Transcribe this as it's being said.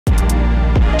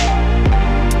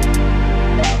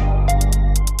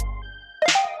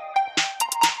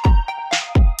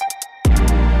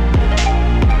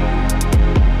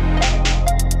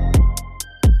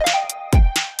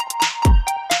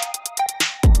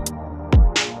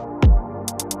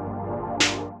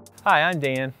Hi, I'm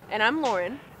Dan. And I'm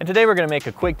Lauren. And today we're going to make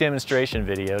a quick demonstration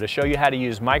video to show you how to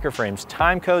use Microframe's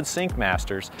TimeCode Sync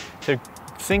Masters to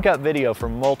sync up video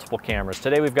from multiple cameras.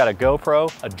 Today we've got a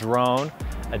GoPro, a drone,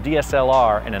 a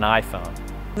DSLR, and an iPhone.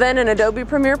 Then in Adobe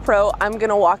Premiere Pro, I'm going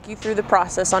to walk you through the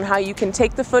process on how you can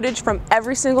take the footage from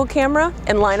every single camera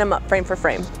and line them up frame for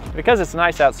frame. Because it's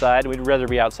nice outside, we'd rather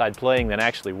be outside playing than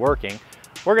actually working.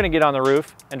 We're going to get on the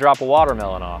roof and drop a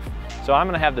watermelon off. So I'm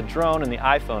going to have the drone and the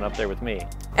iPhone up there with me.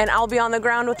 And I'll be on the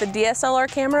ground with the DSLR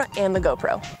camera and the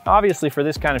GoPro. Obviously for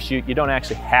this kind of shoot, you don't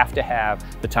actually have to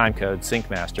have the TimeCode Sync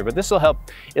Master, but this will help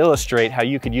illustrate how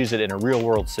you could use it in a real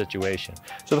world situation.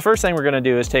 So the first thing we're going to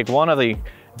do is take one of the,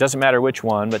 doesn't matter which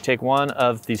one, but take one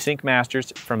of the Sync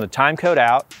Masters from the timecode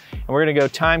out, and we're going to go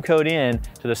timecode in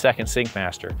to the second Sync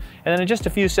Master. And then in just a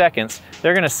few seconds,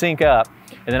 they're going to sync up,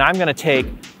 and then I'm going to take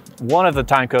one of the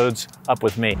timecodes up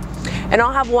with me. And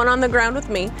I'll have one on the ground with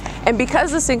me. And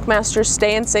because the Sync Masters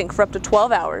stay in sync for up to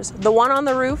 12 hours, the one on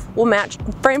the roof will match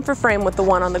frame for frame with the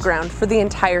one on the ground for the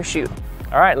entire shoot.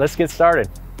 All right, let's get started.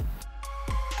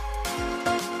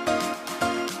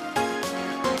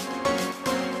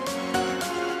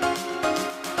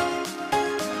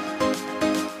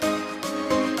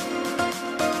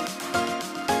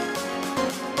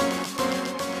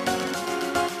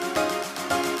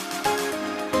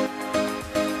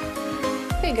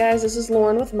 Hey guys, this is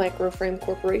Lauren with Microframe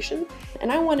Corporation,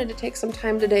 and I wanted to take some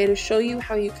time today to show you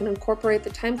how you can incorporate the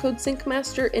TimeCode Sync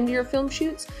Master into your film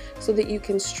shoots so that you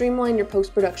can streamline your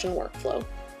post-production workflow.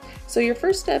 So your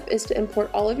first step is to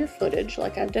import all of your footage,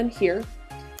 like I've done here,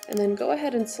 and then go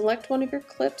ahead and select one of your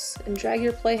clips and drag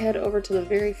your playhead over to the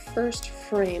very first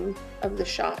frame of the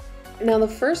shot. Now the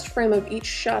first frame of each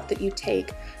shot that you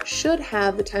take should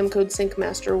have the TimeCode Sync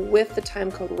Master with the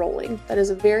timecode rolling. That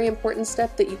is a very important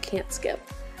step that you can't skip.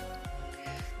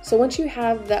 So once you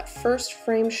have that first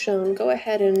frame shown, go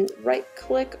ahead and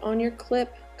right-click on your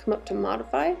clip, come up to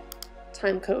Modify,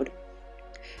 Timecode.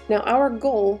 Now our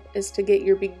goal is to get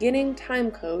your beginning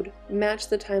timecode match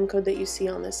the timecode that you see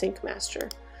on the Sync Master.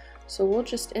 So we'll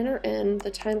just enter in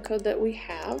the timecode that we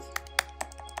have.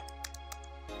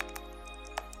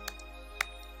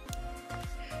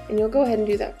 And you'll go ahead and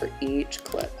do that for each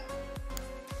clip.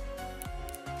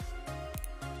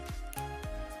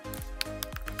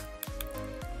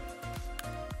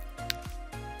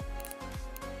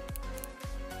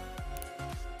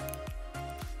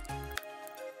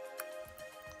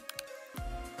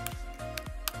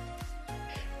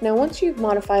 Now once you've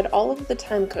modified all of the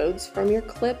time codes from your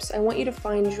clips, I want you to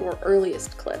find your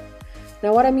earliest clip.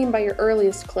 Now what I mean by your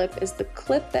earliest clip is the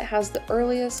clip that has the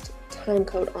earliest time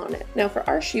code on it. Now for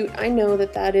our shoot, I know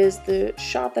that that is the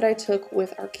shot that I took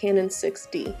with our Canon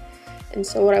 6D. And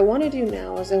so what I want to do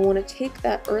now is I want to take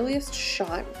that earliest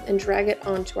shot and drag it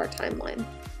onto our timeline.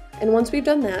 And once we've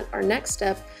done that, our next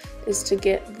step is to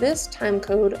get this time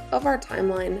code of our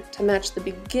timeline to match the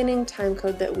beginning time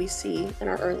code that we see in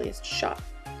our earliest shot.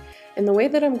 And the way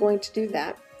that I'm going to do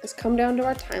that is come down to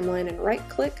our timeline and right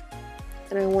click,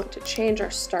 and I want to change our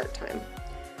start time.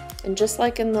 And just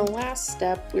like in the last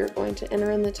step, we're going to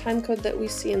enter in the time code that we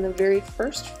see in the very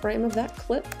first frame of that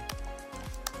clip,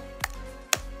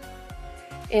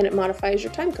 and it modifies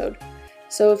your time code.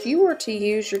 So if you were to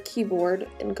use your keyboard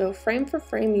and go frame for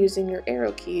frame using your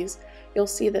arrow keys, you'll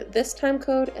see that this time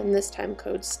code and this time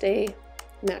code stay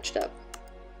matched up.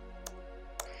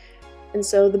 And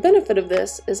so the benefit of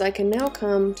this is I can now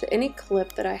come to any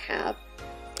clip that I have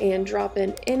and drop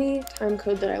in any time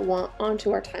code that I want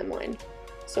onto our timeline.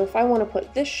 So if I want to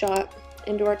put this shot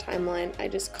into our timeline, I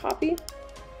just copy,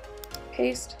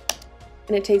 paste,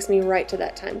 and it takes me right to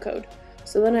that time code.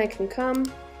 So then I can come,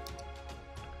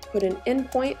 put an in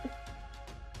point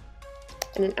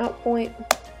and an out point,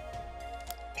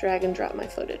 drag and drop my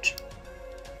footage.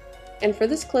 And for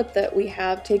this clip that we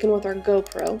have taken with our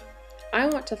GoPro, I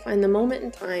want to find the moment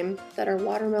in time that our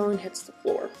watermelon hits the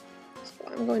floor. So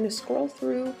I'm going to scroll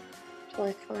through till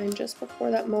I find just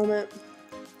before that moment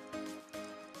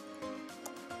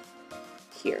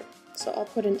here. So I'll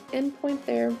put an endpoint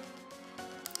there,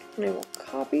 and I will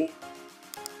copy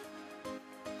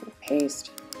and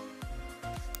paste,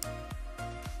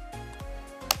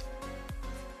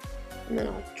 and then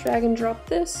I'll drag and drop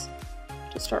this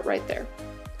to start right there.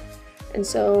 And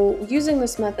so using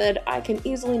this method, I can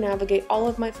easily navigate all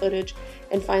of my footage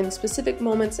and find specific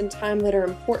moments in time that are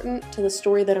important to the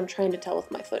story that I'm trying to tell with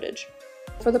my footage.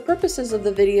 For the purposes of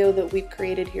the video that we've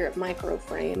created here at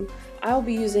Microframe, I'll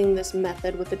be using this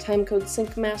method with the TimeCode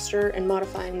Sync Master and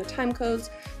modifying the time codes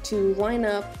to line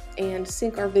up and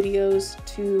sync our videos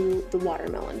to the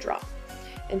watermelon drop.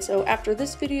 And so after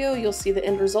this video, you'll see the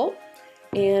end result,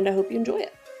 and I hope you enjoy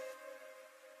it.